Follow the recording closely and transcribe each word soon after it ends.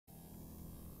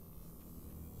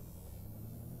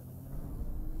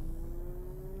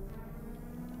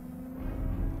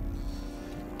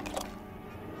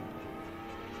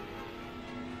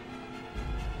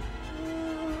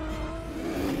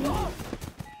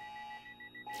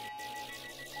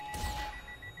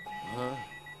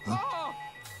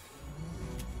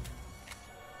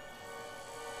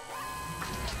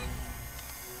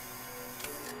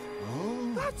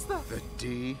What's the... The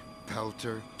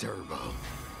D-Pelter Turbo.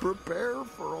 Prepare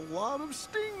for a lot of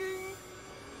stinging.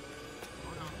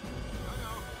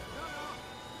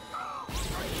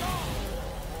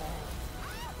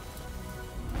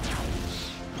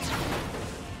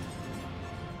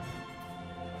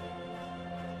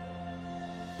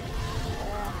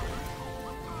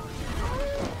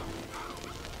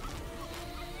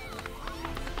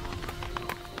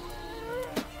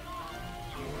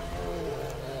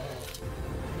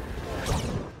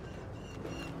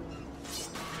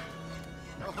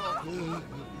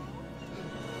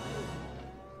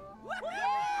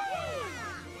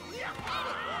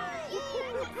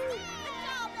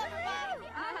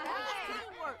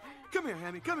 Come here,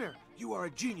 Hammy, come here. You are a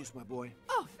genius, my boy.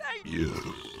 Oh, thank you.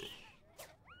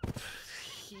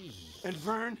 And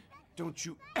Verne, don't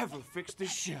you ever fix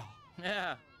this shell.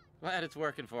 Yeah, glad it's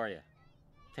working for you.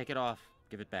 Take it off,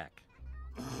 give it back.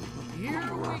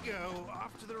 Here we go,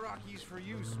 off to the Rockies for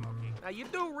you, Smokey. Now, you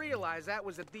do realize that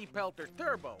was a D-Pelter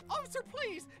Turbo. Officer,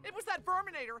 please! It was that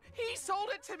Verminator. He sold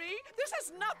it to me. This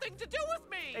has nothing to do with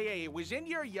me. Hey, it was in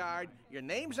your yard. Your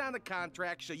name's on the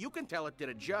contract, so you can tell it to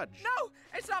the judge. No,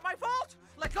 it's not my fault.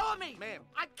 Let go of me. Ma'am.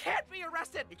 I can't be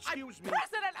arrested. Excuse I'm me.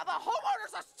 president of the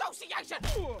Homeowners Association.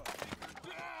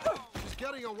 She's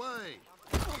getting away.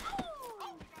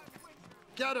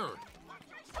 Get her.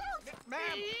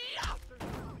 Ma'am.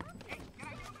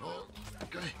 Oh,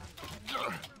 okay.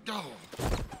 Go.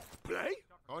 Play?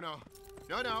 Oh, no.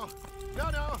 No, no. No,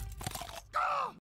 no.